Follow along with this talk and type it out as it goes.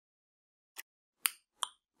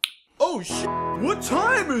Oh shit, what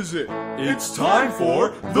time is it? It's time for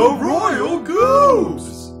the Royal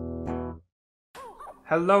Goobs!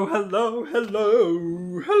 Hello, hello,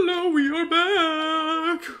 hello, hello, we are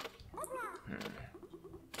back!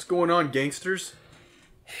 What's going on, gangsters?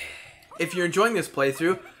 If you're enjoying this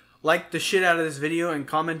playthrough, like the shit out of this video and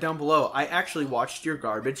comment down below. I actually watched your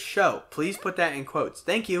garbage show. Please put that in quotes.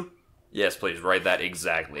 Thank you. Yes, please, write that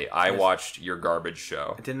exactly. I watched your garbage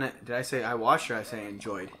show. Did I say I watched or did I say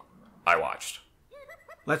enjoyed? I watched.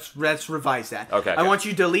 Let's revise that. Okay. I want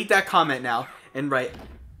you to delete that comment now and write,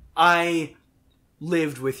 I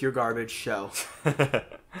lived with your garbage show.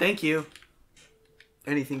 Thank you.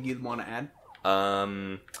 Anything you'd want to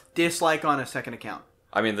add? Dislike on a second account.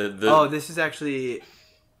 I mean, Oh, this is actually...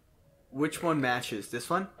 Which one matches? This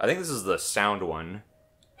one? I think this is the sound one.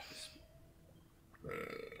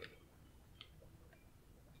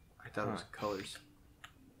 I thought it was colors.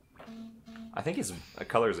 I think it's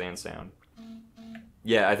colors and sound.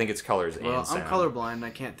 Yeah, I think it's colors and sound. I'm colorblind. I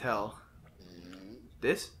can't tell.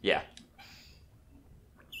 This? Yeah.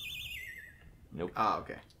 Nope. Ah,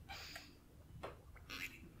 okay.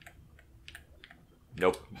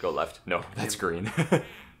 Nope. Go left. No, that's green.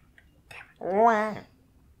 Damn it.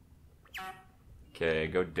 Okay,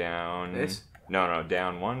 go down. This? No,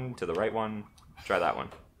 down one to the right one. Try that one.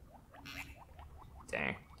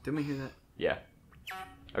 Dang. Didn't we hear that? Yeah.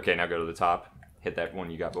 Okay, now go to the top. Hit that one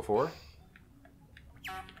you got before.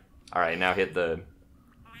 Alright, now hit the...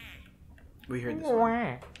 We heard this one.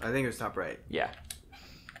 I think it was top right. Yeah.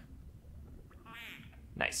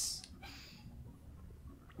 Nice.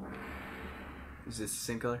 Is this the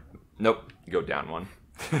same color? Nope. Go down one.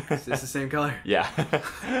 Is this the same color? Yeah.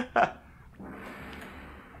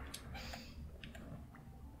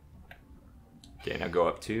 Okay, now go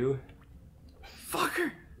up two.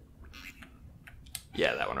 Fucker!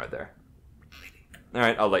 Yeah, that one right there.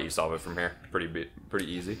 Alright, I'll let you solve it from here. Pretty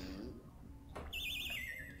easy.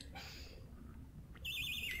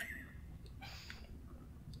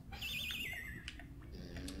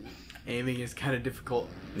 Aiming is kind of difficult.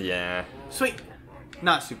 Yeah. Sweet!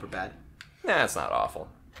 Not super bad. Nah, it's not awful.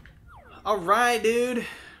 Alright, dude!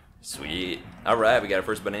 Sweet. Alright, we got our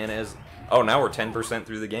first bananas. Oh, now we're 10%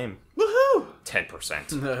 through the game. Woohoo!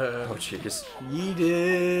 10%. Oh, jeez.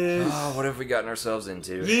 Yeetus! Oh, what have we gotten ourselves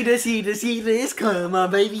into? Yeetus, yeetus, yeetus, come on,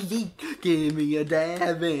 baby, yeet. Give me a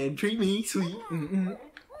dab and treat me sweet.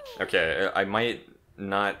 Okay, I might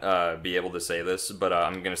not be able to say this, but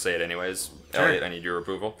I'm gonna say it anyways. Sure. Elliot, I need your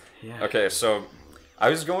approval. Yeah. Okay, so I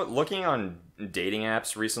was looking on dating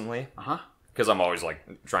apps recently. Uh-huh. Because I'm always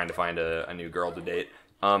like trying to find a new girl to date.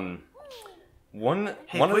 One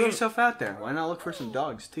Put yourself out there. Why not look for some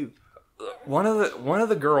dogs too? One of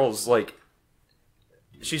the girls, like,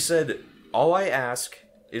 she said, all I ask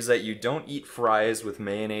is that you don't eat fries with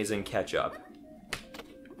mayonnaise and ketchup.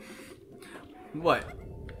 What?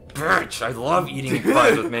 Bitch, I love eating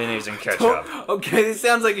fries with mayonnaise and ketchup. Okay, this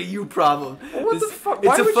sounds like a you problem. What the fuck?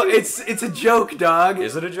 It's a joke, dog.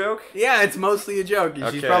 Is it a joke? Yeah, it's mostly a joke. She's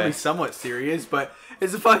Okay. probably somewhat serious, but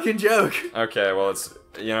it's a fucking joke. Okay, well,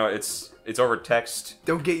 it's over text.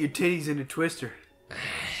 Don't get your titties in a twister.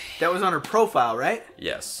 That was on her profile, right?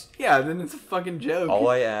 Yes. Yeah, then it's a fucking joke. All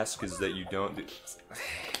I ask is that you don't do...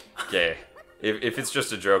 Okay. If it's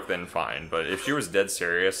just a joke, then fine. But if she was dead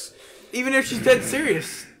serious... Even if she's dead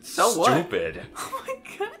serious, so what? Stupid. Oh my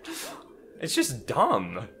god. It's just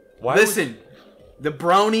dumb. Why Listen, the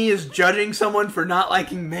brony is judging someone for not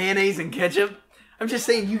liking mayonnaise and ketchup. I'm just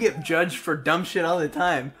saying you get judged for dumb shit all the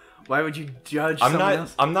time. Why would you judge someone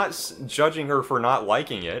else? I'm not judging her for not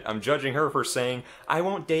liking it. I'm judging her for saying, I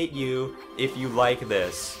won't date you if you like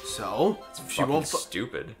this. So? She Fucking won't.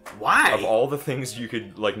 Stupid. Why? Of all the things you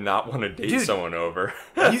could, like, not want to date Dude, someone over.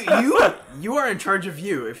 you are in charge of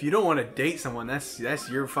you. If you don't want to date someone, that's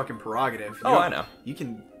your fucking prerogative. Oh, I know. You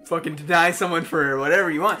can fucking deny someone for whatever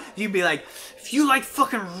you want. You'd be like, if you like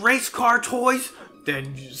fucking race car toys,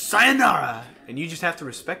 then sayonara. And you just have to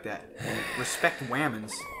respect that. Respect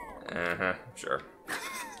whammons. Uh-huh, sure.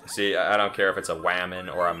 See, I don't care if it's a whammon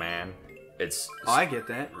or a man. It's... Oh, I get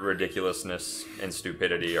that. Ridiculousness and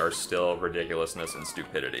stupidity are still ridiculousness and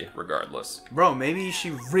stupidity, regardless. Bro, maybe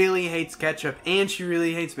she really hates ketchup and she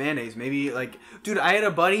really hates mayonnaise. Maybe, like... Dude, I had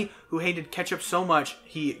a buddy who hated ketchup so much,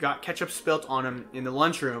 he got ketchup spilt on him in the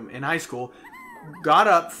lunchroom in high school, got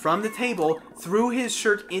up from the table, threw his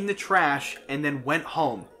shirt in the trash, and then went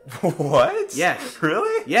home. What? Yes.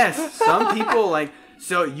 Really? Yes. Some people, like...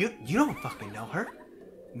 So, you don't fucking know her.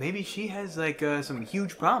 Maybe she has, like, some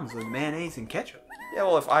huge problems with mayonnaise and ketchup. Yeah,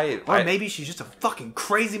 well, if Or maybe she's just a fucking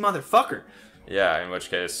crazy motherfucker. Yeah, in which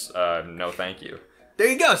case, no thank you. There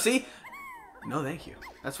you go, see? No, thank you.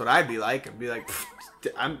 That's what I'd be like. I'd be like,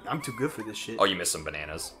 I'm too good for this shit. Oh, you missed some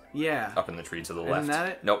bananas. Yeah. Up in the tree to the Isn't left. that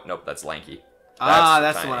it? Nope, that's lanky.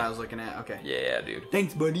 That's the tiny. one I was looking at. Okay. Yeah, dude.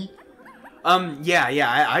 Thanks, buddy.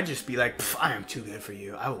 I'd just be like, I am too good for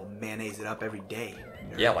you. I will mayonnaise it up every day.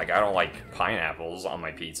 Yeah, like I don't like pineapples on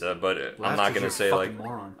my pizza, but Well, I'm not gonna say like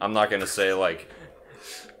moron. I'm not gonna say like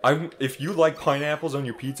if you like pineapples on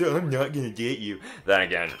your pizza, I'm not gonna date you. Then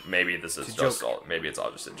again, maybe this is just all maybe it's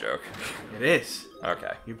all just a joke. It is.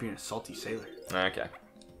 Okay. You're being a salty sailor. Okay.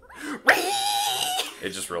 It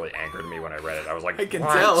just really angered me when I read it. I was like, I can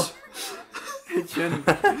what? tell. It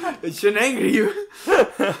shouldn't anger you.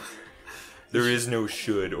 There is no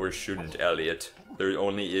should or shouldn't, Elliot. There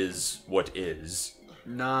only is what is.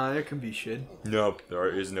 Nah, there can be should. No, there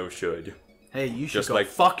is no should. Hey, you should Just go like-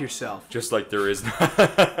 fuck yourself. Just like there is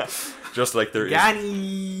just like there is Got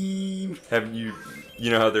him. have you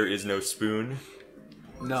know how there is no spoon?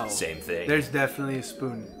 No. Same thing. There's definitely a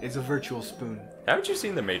spoon. It's a virtual spoon. Haven't you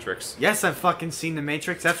seen The Matrix? Yes, I've fucking seen The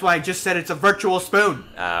Matrix. That's why I just said it's a virtual spoon.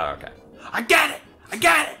 Okay. I get it. I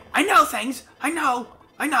get it. I know things. I know.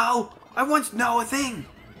 I once know a thing.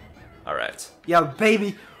 Alright. Yeah,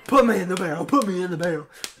 baby. Put me in the barrel. Put me in the barrel.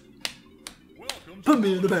 Put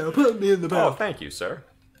me in the barrel. Put me in the Oh, barrel. thank you, sir.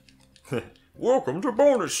 Welcome to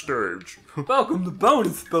bonus stage. Welcome to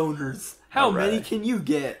bonus boners. How All right. many can you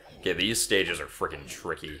get? Okay, these stages are freaking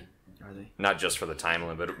tricky. Are they? Not just for the time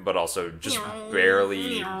limit, but also just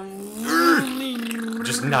barely...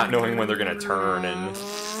 just not knowing when they're gonna turn and...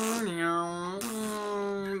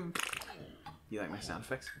 You like my sound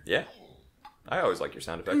effects? Yeah. I always like your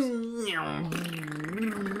sound effects.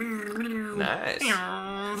 Nice.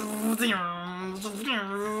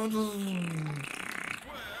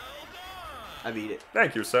 I beat it.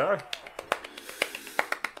 Thank you, sir.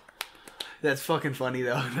 That's fucking funny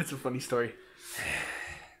though. That's a funny story.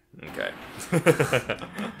 Okay.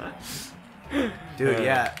 Dude,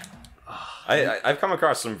 yeah. I've come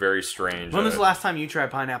across some very strange... When was the last time you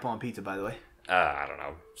tried pineapple on pizza, by the way? I don't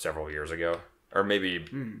know, several years ago. Or maybe...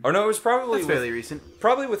 Or no, it was probably... That's fairly recent.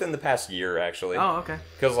 Probably within the past year, actually. Oh, okay.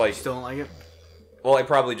 Because, like... Still don't like it? Well, I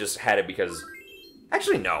probably just had it because...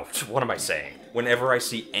 Actually, no. What am I saying? Whenever I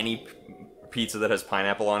see any pizza that has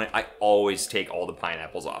pineapple on it, I always take all the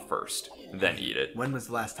pineapples off first, then eat it. When was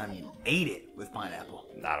the last time you ate it with pineapple?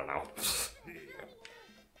 I don't know.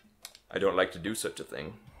 I don't like to do such a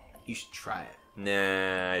thing. You should try it.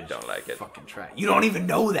 Nah, I don't like it. Fucking try it. You don't even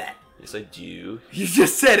know that. Yes, I do. You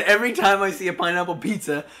just said every time I see a pineapple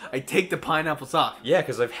pizza, I take the pineapples off. Yeah,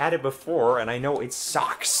 because I've had it before, and I know it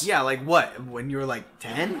sucks. Yeah, like what? When you were like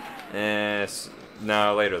 10?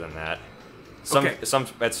 No, later than that. Okay.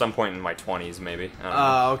 At some point in my 20s, maybe. I don't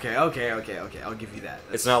know. Okay. I'll give you that.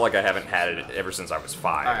 It's not like I haven't had it ever since I was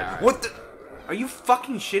 5. All right. What the? Are you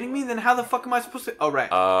fucking shitting me? Then how the fuck am I supposed to? Oh, right.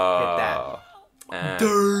 Hit that.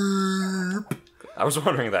 Derp. I was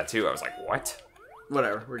wondering that too. I was like, what?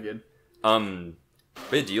 Whatever, we're good.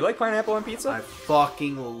 But do you like pineapple on pizza? I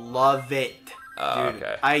fucking love it. Dude,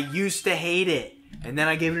 okay. I used to hate it. And then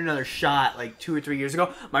I gave it another shot like 2 or 3 years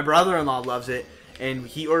ago. My brother-in-law loves it. And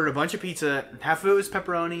he ordered a bunch of pizza. Half of it was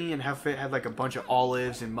pepperoni, and half of it had like a bunch of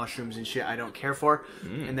olives and mushrooms and shit I don't care for.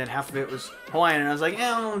 And then half of it was Hawaiian, and I was like,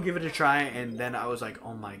 I'll give it a try. And then I was like,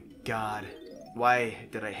 oh my god, why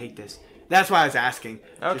did I hate this? That's why I was asking.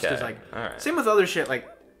 Okay. Just 'cause, like, Alright. same with other shit. Like,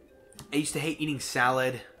 I used to hate eating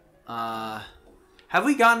salad. Have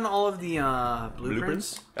we gotten all of the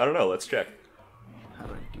blueprints? I don't know. Let's check. How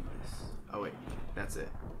do I do this? Oh wait, that's it.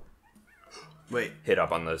 Wait. Hit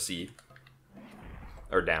up on the C.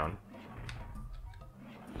 Or down.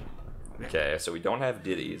 Okay, so we don't have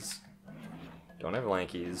Diddies. Don't have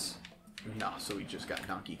Lankies. No, so we just got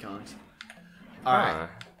Donkey Kongs. Alright.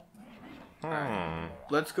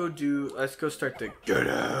 Let's go start the Get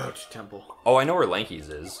Out Temple. Oh, I know where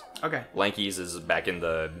Lankies is. Okay. Lankies is back in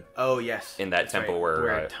the Oh, yes. in that That's temple right,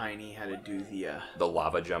 where Tiny had to do the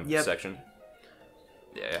lava jump Yep. section.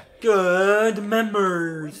 Yeah. Good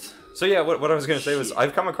memories. So yeah, what I was gonna say was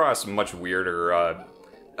I've come across much weirder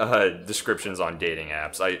descriptions on dating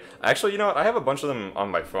apps. I actually, you know what? I have a bunch of them on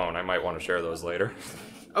my phone. I might want to share those later.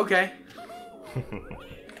 Okay.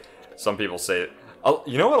 Some people say,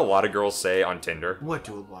 you know what a lot of girls say on Tinder? What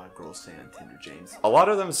do a lot of girls say on Tinder, James? A lot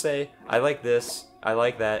of them say, I like this, I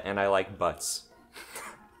like that, and I like butts.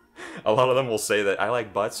 A lot of them will say that I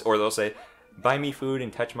like butts, or they'll say, buy me food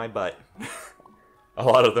and touch my butt. A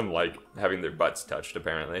lot of them like having their butts touched,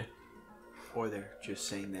 apparently. Or they're just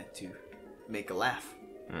saying that to make a laugh.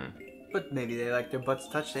 But maybe they like their butts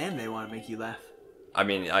touched and they want to make you laugh. I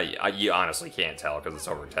mean, you honestly can't tell because it's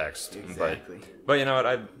over text. Exactly. But you know what?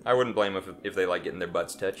 I wouldn't blame them if they like getting their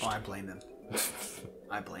butts touched. Oh, I blame them.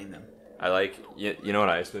 I blame them. I like, you know what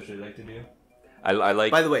I especially like to do? I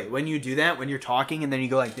like... By the way, when you do that, when you're talking and then you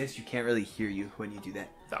go like this, you can't really hear you when you do that.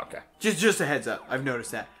 Okay. Just a heads up. I've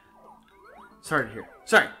noticed that. Sorry to hear.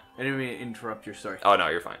 Sorry. I didn't mean to interrupt your story. Oh, no,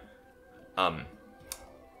 you're fine. What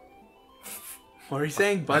were you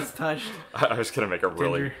saying? Butts touched? I was gonna make a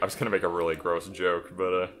really gross joke,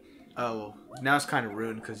 but Oh, well, now it's kind of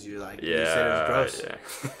ruined because you said it was gross. Yeah.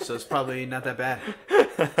 So it's probably not that bad.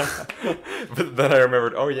 But then I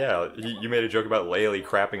remembered, oh yeah, you made a joke about Laylee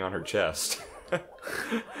crapping on her chest.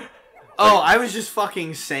 Oh, I was just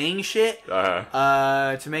fucking saying shit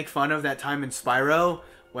Uh-huh. to make fun of that time in Spyro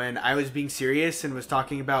when I was being serious and was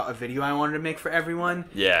talking about a video I wanted to make for everyone.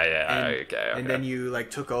 Yeah, okay. And then you like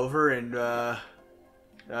took over and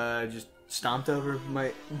just stomped over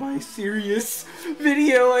my serious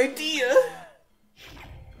video idea.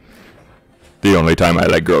 The only time I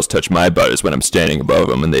let girls touch my butt is when I'm standing above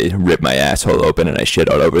them and they rip my asshole open and I shit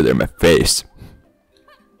all over my face.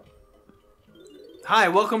 Hi,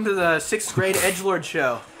 welcome to the 6th grade edgelord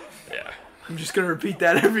show. Yeah. I'm just gonna repeat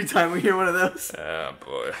that every time we hear one of those. Oh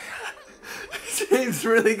boy. James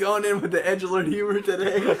really going in with the edgelord humor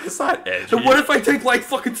today. It's not edgy. So what if I take like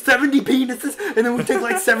fucking 70 penises, and then we take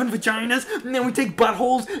like 7 vaginas, and then we take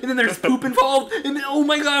buttholes, and then there's poop involved, and then oh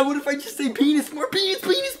my god, what if I just say penis, more penis,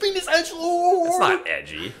 edgelord? It's not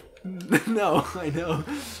edgy. No, I know.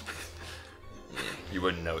 You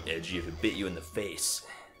wouldn't know edgy if it bit you in the face.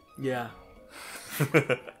 Yeah.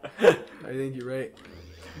 I think you're right.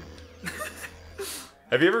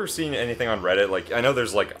 Have you ever seen anything on Reddit? Like, I know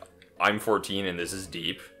there's like, I'm 14 and this is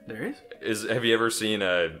deep. There is? Have you ever seen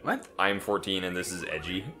What? I'm 14 and this is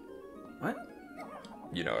edgy? What?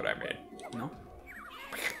 You know what I mean. No.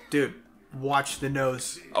 Dude, watch the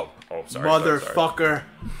nose. Oh, sorry. Motherfucker.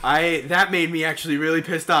 That made me actually really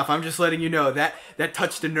pissed off. I'm just letting you know. That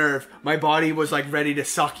touched a nerve. My body was like ready to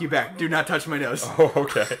suck you back. Do not touch my nose. Oh,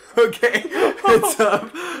 okay. Okay. It's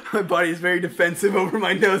my body is very defensive over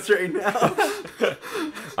my nose right now.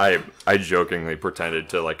 I jokingly pretended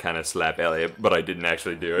to like kind of slap Elliot, but I didn't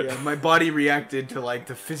actually do it. Yeah, my body reacted to like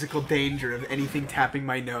the physical danger of anything tapping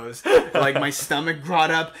my nose. Like my stomach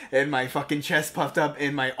brought up and my fucking chest puffed up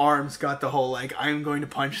and my arms got the whole like I'm going to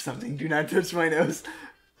punch something. Do not touch my nose.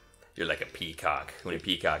 You're like a peacock. When a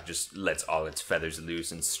peacock just lets all its feathers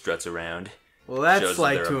loose and struts around. Well, that's shows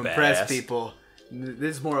like that to they're a impress badass. people.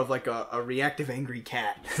 This is more of like a reactive angry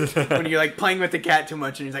cat. When you're like playing with the cat too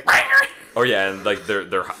much and he's like Oh yeah, and like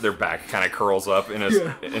their back kind of curls up in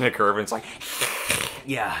a curve and it's like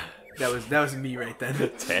yeah, that was me right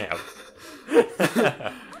then. Damn.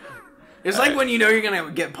 It's like when you know you're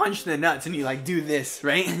gonna get punched in the nuts and you like do this,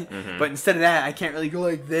 right? Mm-hmm. But instead of that, I can't really go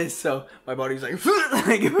like this, so my body's like,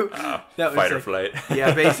 that was fight or like, flight.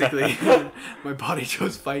 Yeah, basically, my body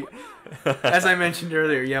chose fight. As I mentioned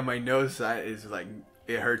earlier, yeah, my nose is like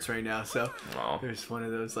it hurts right now, so there's one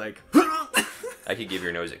of those like. I could give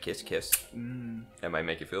your nose a kiss. That might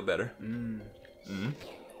make you feel better.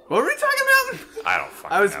 What were we talking about? I don't fucking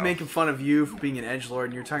know. I was making fun of you for being an edgelord,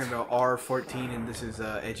 and you're talking about R14, and this is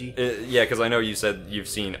edgy. Yeah, because I know you said you've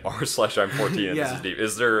seen r/I'm14 and this is deep.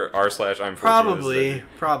 Is there r/I'm14?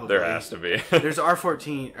 Probably. There has to be. There's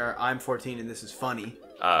R14 or I'm 14, and this is funny.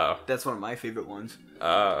 Oh. That's one of my favorite ones.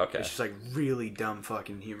 Oh, okay. It's just like really dumb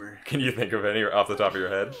fucking humor. Can you think of any off the top of your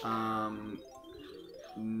head?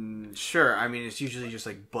 Sure. I mean, it's usually just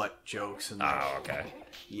like butt jokes and. Like, okay.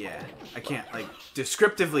 Yeah, I can't like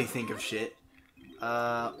descriptively think of shit.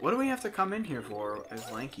 What do we have to come in here for as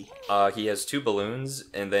Lanky? He has 2 balloons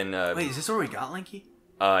and then. Wait, is this where we got Lanky?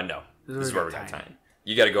 No. This is where we got Tiny.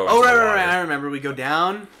 You gotta go. Oh right. I remember. We go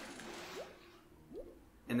down,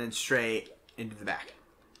 and then straight into the back.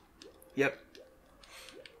 Yep.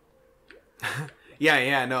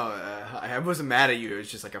 Yeah, no, I wasn't mad at you. It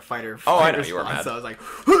was just like a fighter. Oh, I know response, you were mad. So I was like,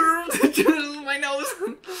 my nose.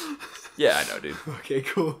 Yeah, I know, dude. Okay,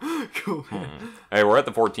 cool. Hey, we're at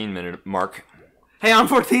the 14-minute mark. Hey, I'm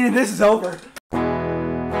 14 and this is over.